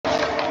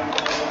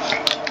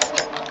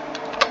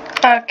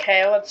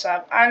Okay, what's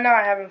up? I know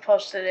I haven't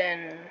posted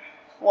in,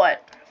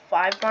 what,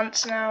 5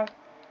 months now?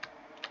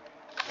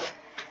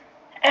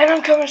 And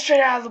I'm coming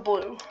straight out of the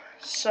blue.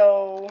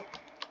 So,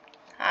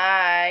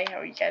 hi, how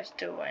are you guys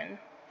doing?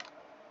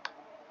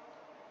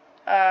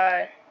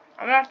 I'm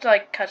gonna have to,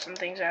 like, cut some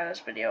things out of this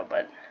video,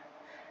 but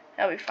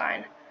that'll be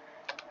fine.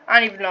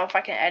 I don't even know if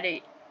I can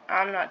edit.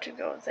 I'm not too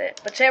good with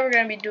it. But today we're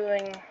gonna be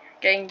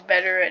getting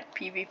better at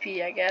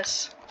PvP, I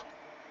guess.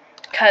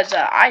 Cause,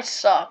 I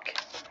suck.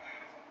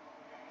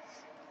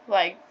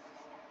 Like,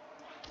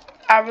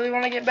 I really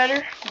want to get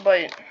better,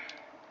 but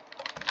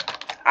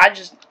I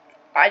just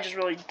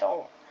really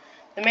don't.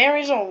 The main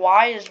reason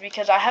why is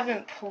because I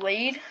haven't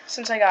played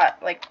since I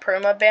got like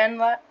perma banned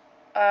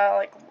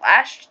like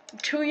last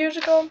 2 years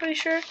ago, I'm pretty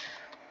sure.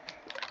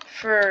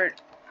 For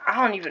I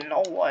don't even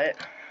know what.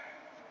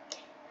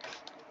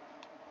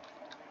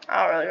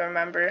 I don't really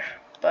remember,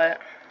 but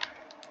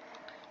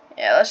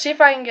yeah, let's see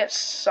if I can get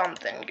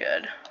something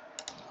good.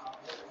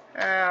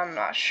 I'm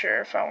not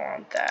sure if I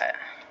want that.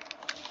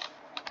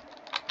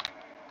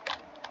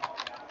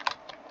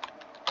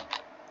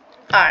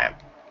 Alright.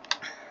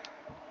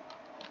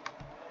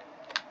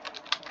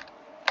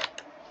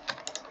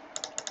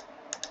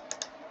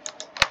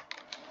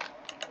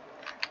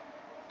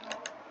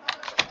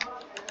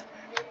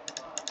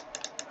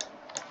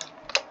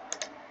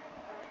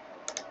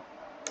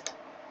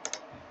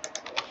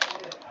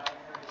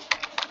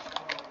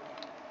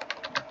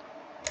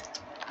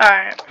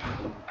 Alright.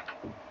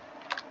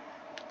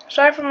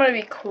 Sorry if I'm gonna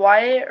be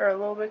quiet or a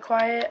little bit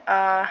quiet.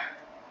 I'm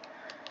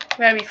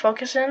gonna be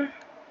focusing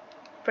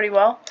pretty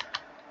well.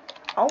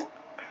 Oh.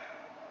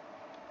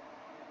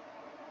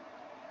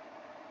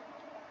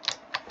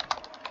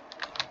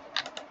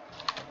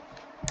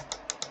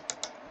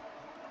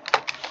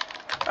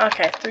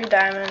 Okay, 3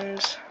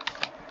 diamonds.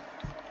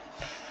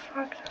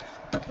 Fuck.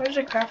 Where's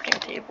the crafting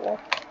table?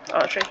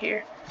 Oh, it's right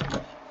here.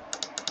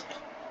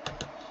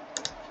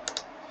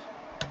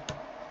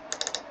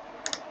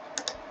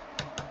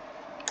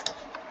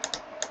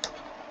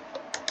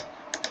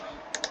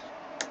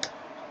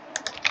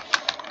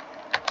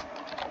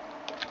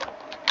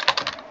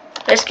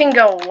 This can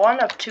go one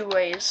of 2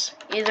 ways.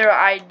 Either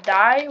I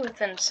die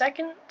within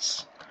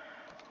seconds,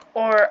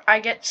 or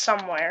I get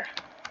somewhere.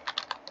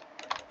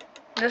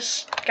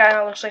 This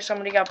kinda looks like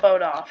somebody got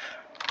bowed off.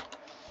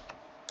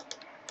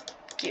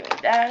 Give me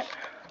that.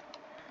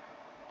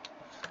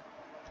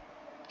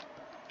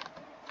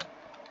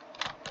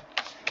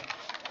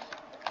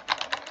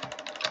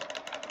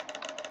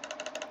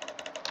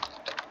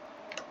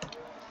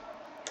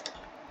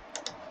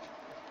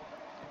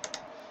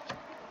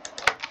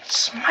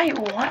 Smite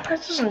 1?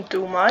 That doesn't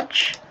do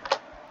much.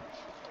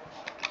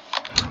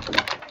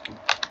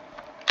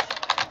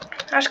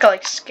 I just got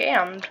like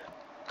scammed.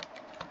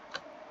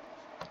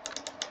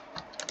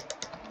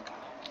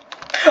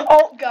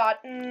 Oh god.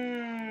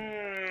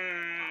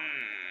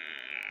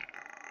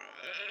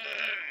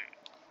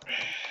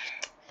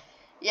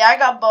 Yeah, I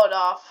got bowed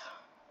off.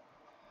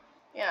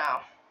 You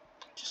know,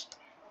 just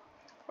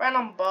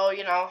random bow,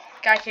 you know.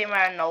 Guy came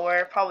out of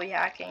nowhere, probably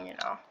hacking, you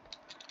know.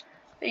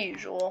 The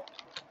usual.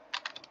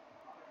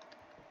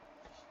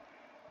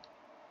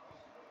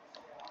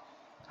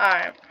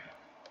 Alright.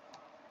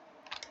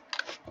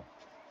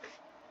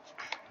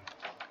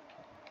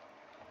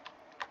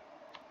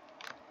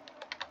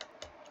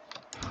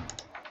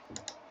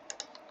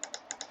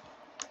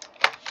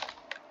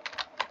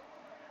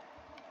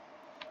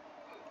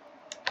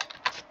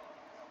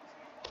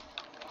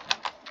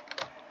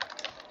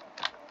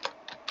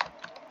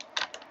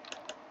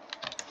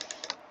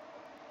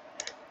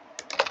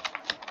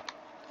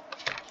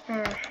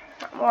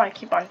 Well, I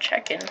keep on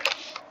checking.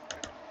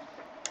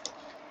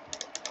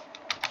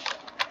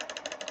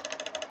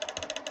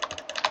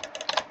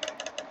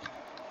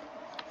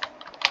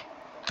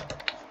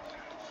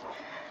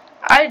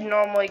 I'd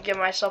normally give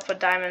myself a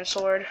diamond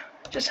sword.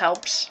 Just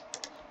helps.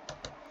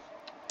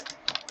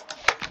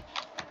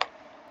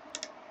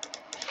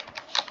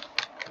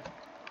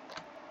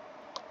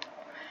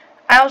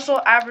 I also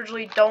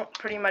averagely don't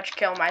pretty much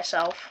kill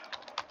myself.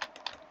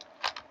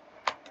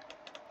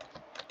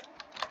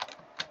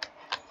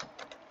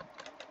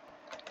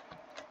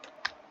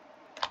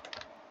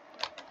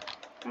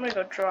 I'm gonna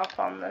go drop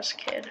on this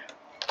kid.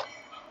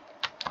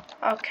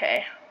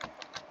 Okay.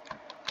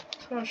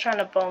 Someone's trying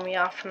to bow me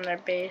off from their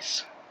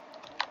base.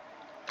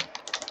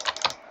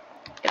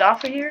 Get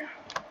off of here.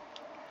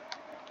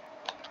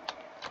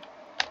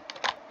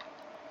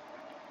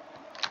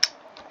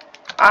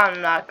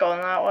 I'm not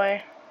going that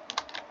way.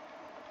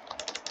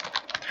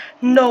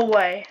 No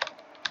way.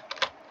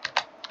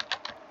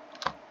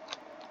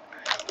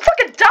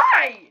 Fucking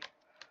die!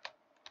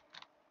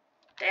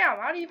 Damn,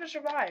 how do you even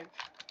survive?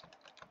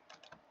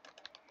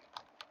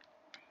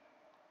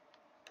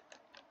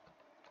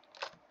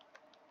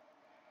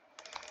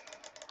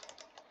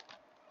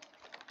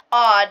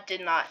 Oh, it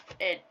did not.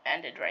 It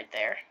ended right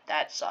there.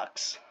 That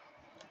sucks.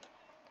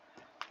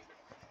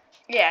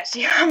 Yeah,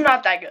 see, I'm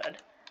not that good.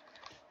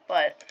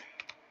 But,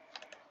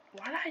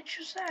 why did I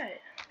choose that?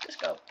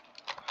 Just go.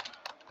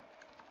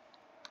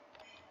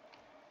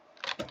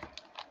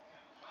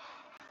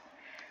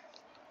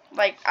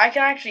 like, I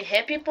can actually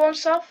hit people and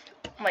stuff.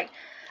 Like,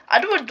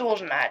 I'll do a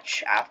duels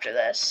match after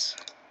this.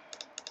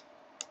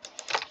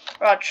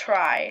 Or I'll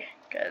try,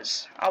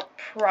 because I'll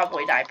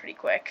probably die pretty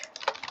quick.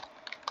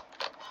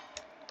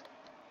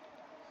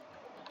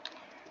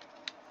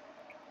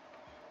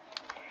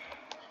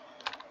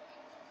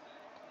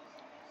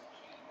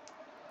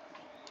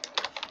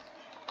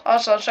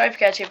 Also, sorry if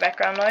you guys hear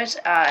background noise.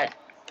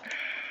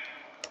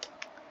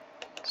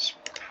 It's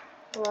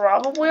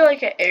probably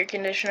like an air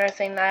conditioner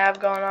thing that I have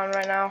going on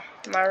right now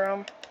in my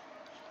room.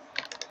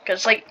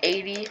 Because it's like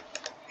 80.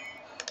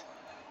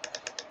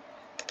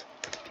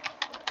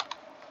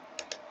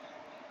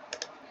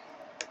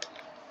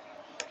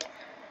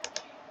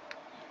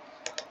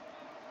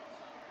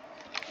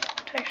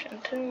 Protection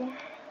 2.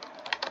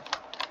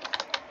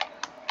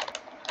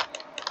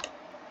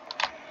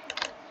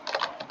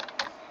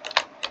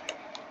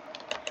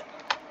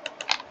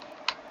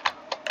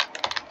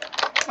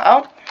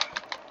 Oh,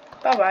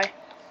 bye-bye.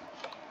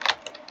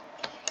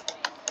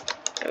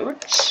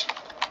 Boots.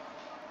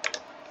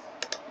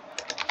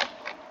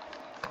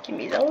 Give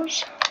me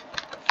those.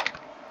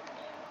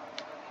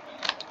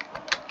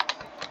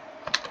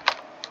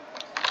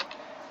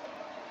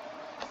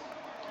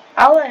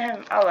 I'll let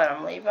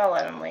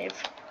him leave.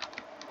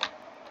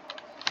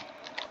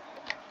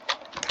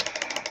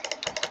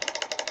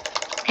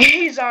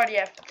 He's already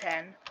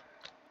F10.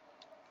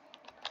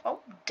 Oh,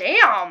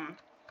 damn.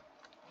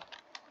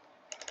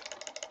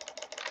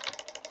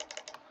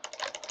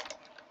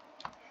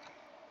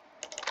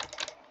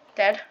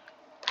 Dead.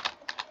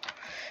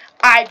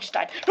 I just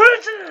died.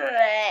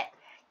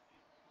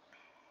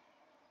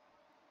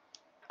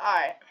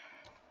 Alright.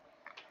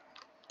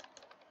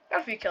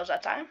 Got a few kills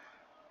that time.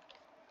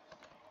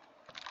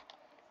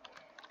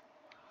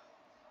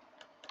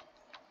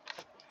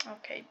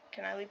 Okay,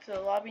 can I leave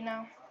the lobby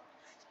now?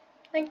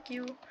 Thank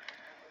you.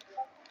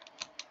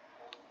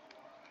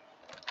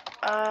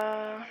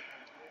 I'm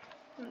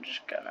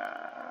just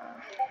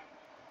gonna...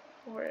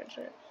 Where is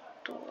it?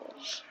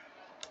 Duels.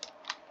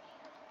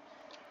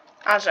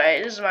 I'm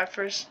sorry, this is my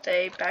first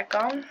day back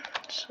on,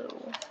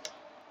 so...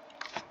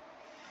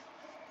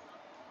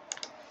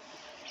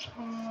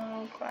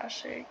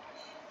 Classic.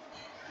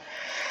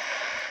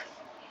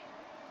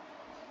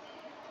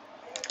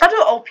 I'll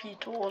do OP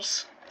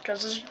tools,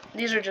 because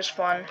these are just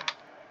fun.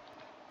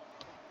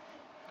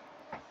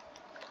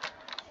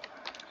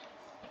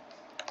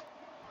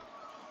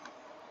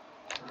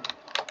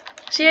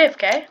 Is he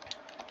AFK?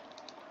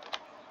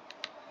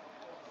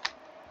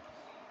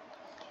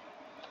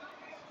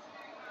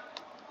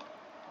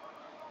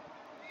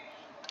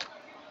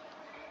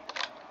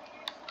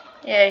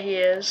 Yeah, he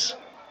is.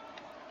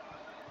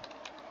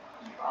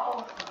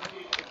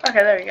 Okay,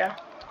 there we go.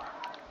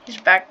 He's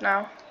back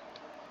now.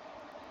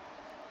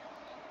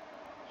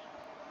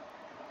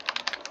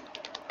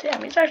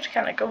 Damn, he's actually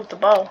kind of good with the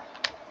bow.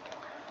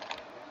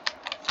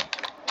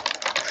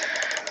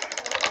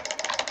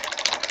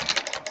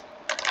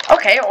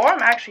 Okay, or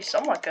I'm actually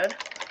somewhat good.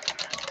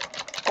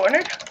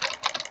 Cornered.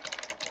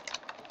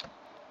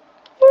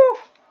 Woo!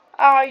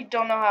 I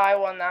don't know how I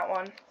won that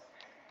one.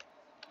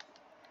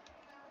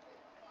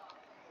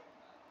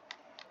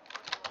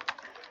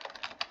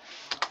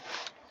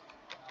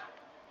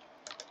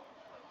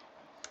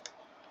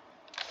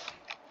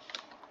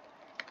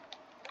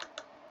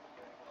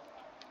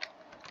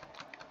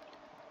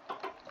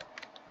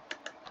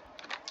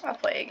 I'll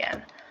play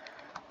again.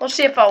 We'll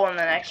see if I'll win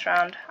the next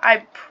round.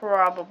 I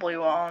probably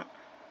won't.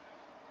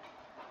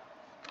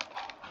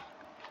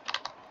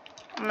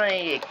 I'm gonna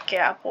get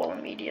gap wall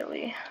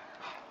immediately.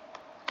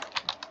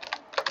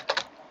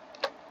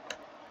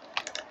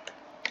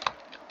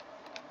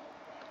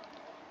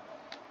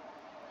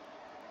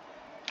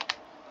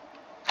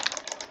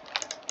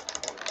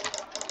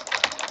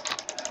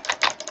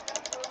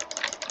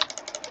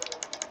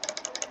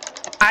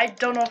 I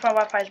don't know if my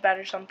Wi-Fi is bad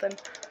or something.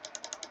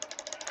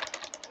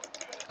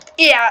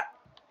 Yeah.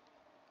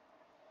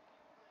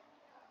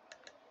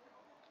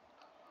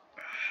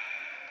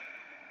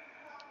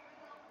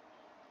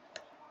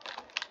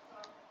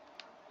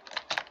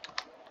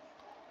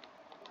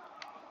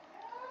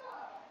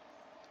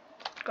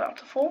 Go out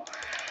to full.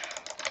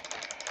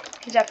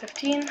 He's at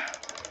 15.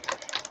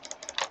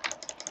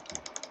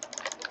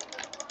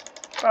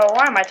 Bro,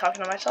 why am I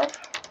talking to myself?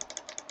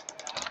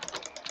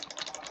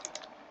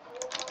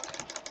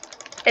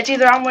 It's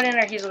either I'm winning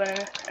or he's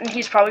winning. And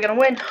he's probably gonna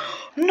win.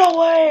 No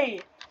way!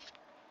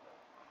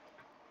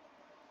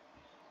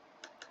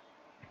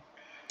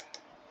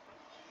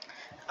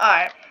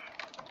 Alright.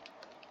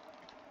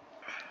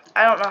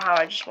 I don't know how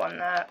I just won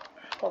that.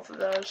 Both of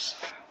those.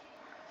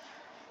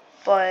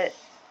 But,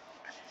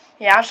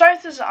 yeah, I'm sorry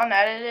if this is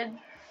unedited.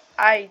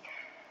 I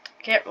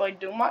can't really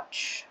do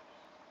much.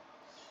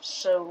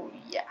 So,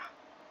 yeah.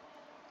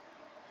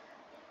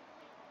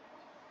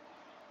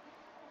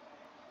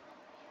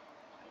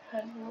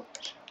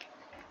 Whoops.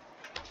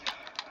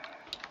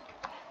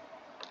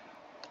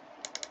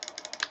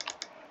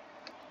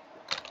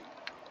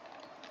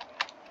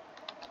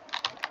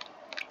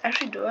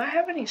 Actually, do I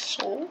have any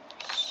souls?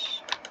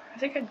 I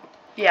think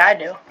yeah, I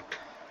do.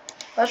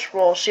 Let's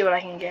roll, see what I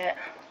can get.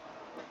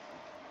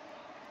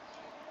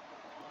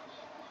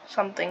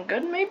 Something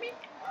good, maybe?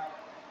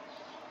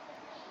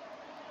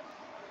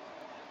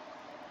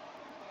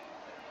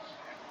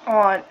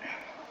 Oh,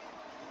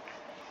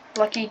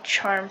 Lucky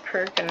Charm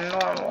perk and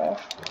normal.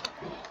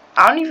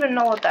 I don't even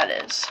know what that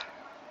is.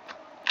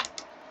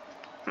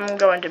 I'm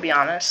going to be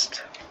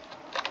honest.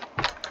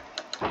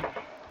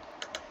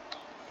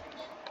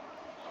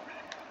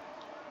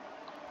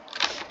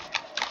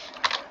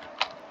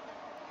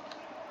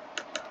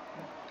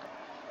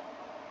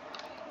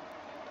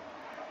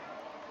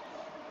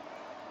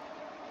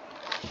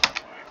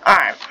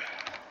 Alright.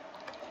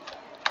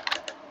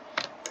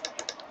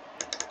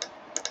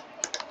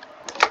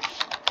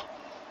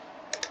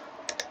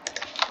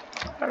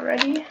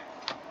 Already?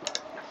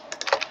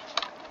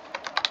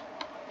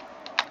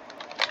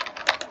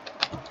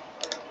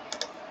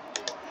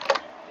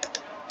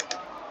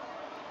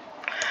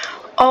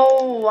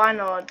 Oh, I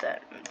know what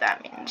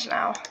that means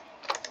now.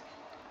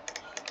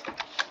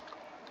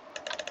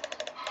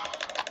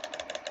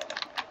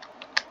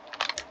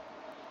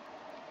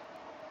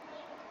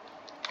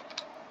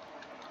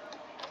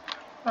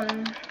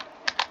 One,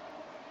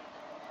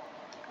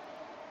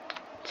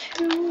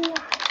 two.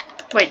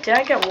 Wait, did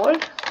I get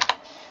wood?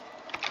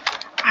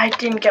 I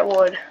didn't get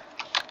wood.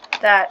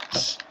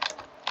 That's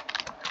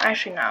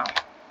actually no.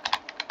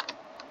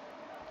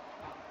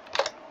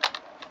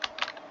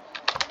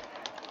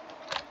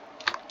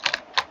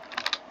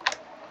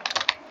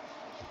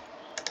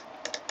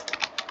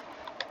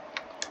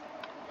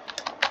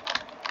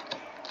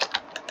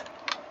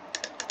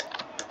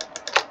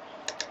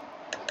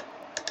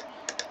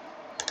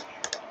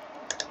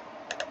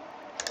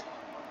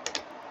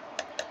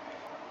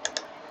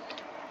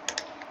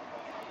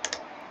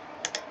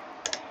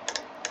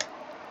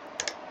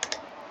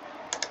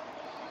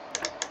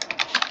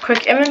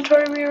 Quick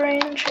inventory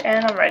rearrange,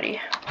 and I'm ready.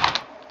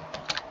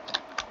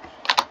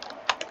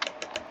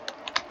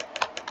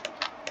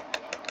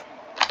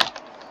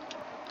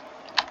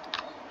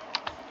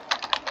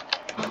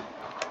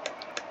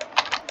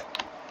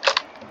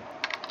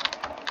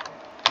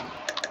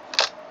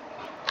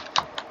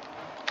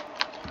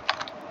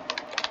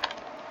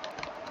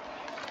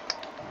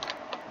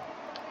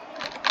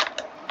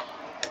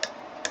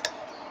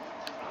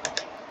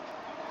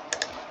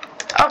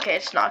 Okay,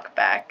 it's knocked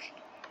back.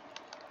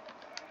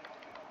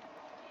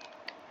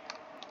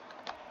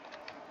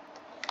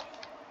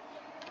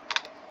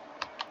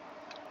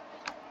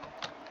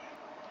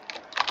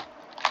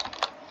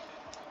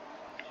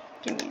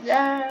 Give me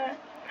that.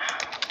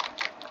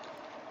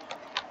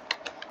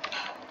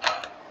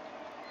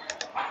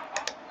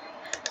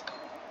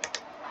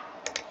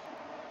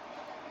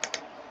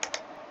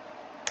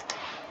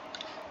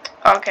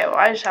 Okay, well,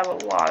 I just have a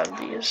lot of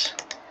these.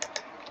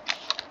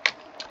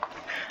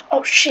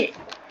 Oh, shit.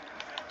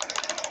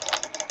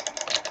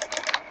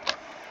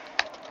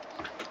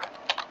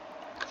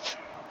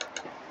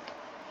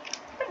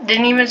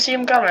 Didn't even see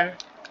him coming.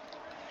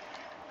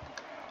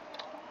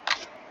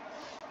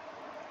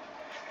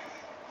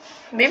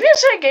 Maybe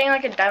instead of getting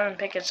like a diamond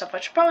pick and stuff, I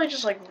should probably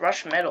just like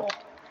rush middle.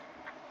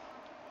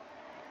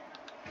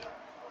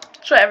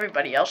 That's what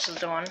everybody else is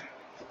doing.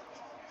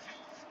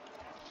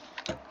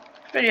 This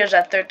video's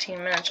at 13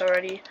 minutes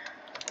already.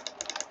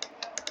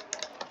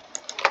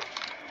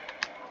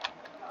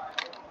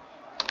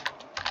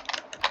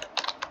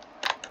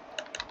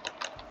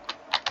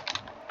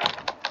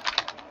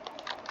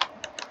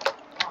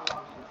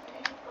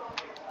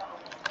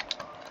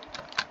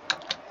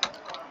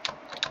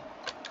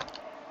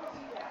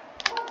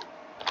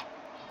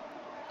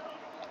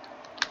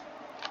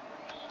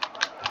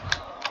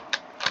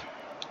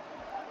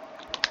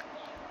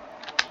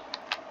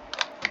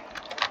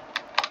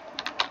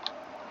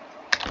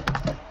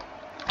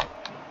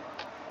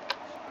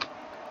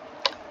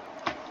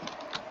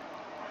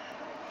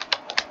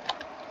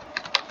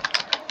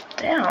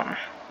 Damn.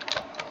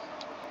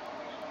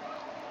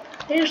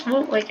 They just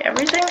loot like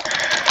everything?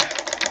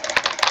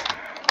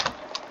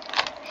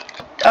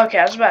 Okay,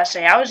 I was about to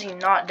say, how is he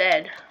not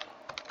dead?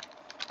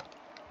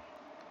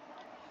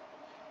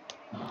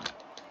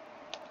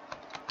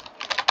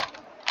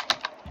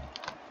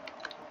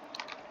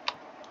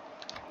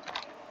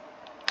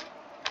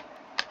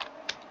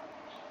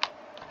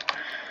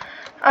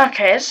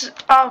 Okay,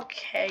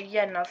 okay,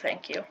 yeah, no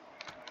thank you.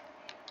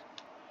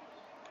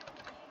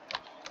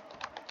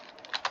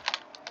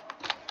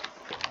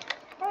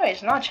 Oh,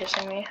 he's not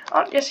chasing me.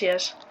 Oh, yes he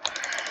is.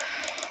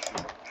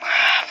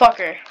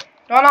 Fucker.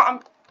 No, I'm...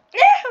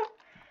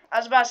 I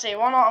was about to say,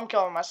 why not I'm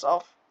killing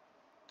myself.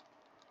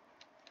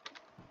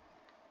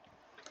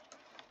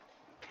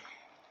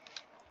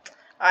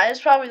 Alright,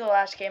 it's probably the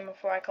last game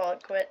before I call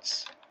it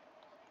quits.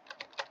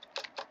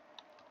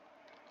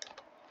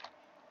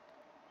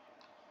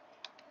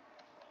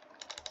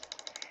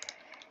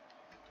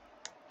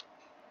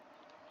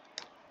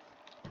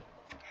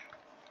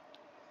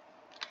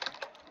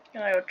 I'm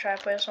gonna go try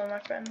to play with some of my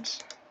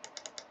friends.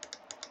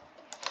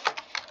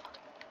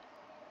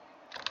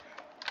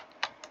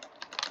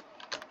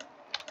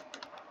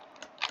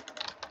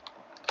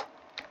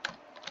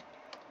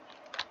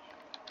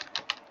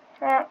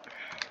 What?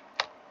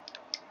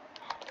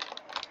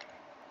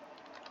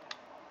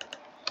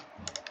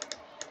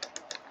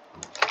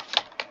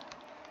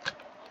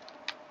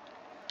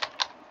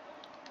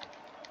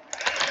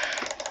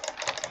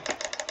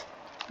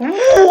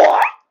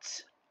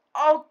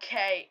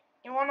 Okay.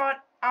 You wanna know what?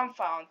 I'm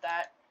fine with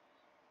that.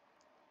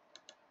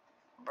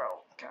 Bro,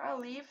 can I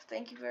leave?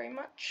 Thank you very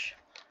much.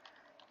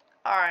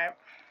 Alright.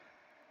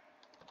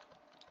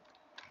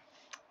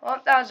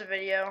 Well, that was a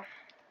video.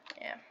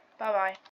 Yeah. Bye-bye.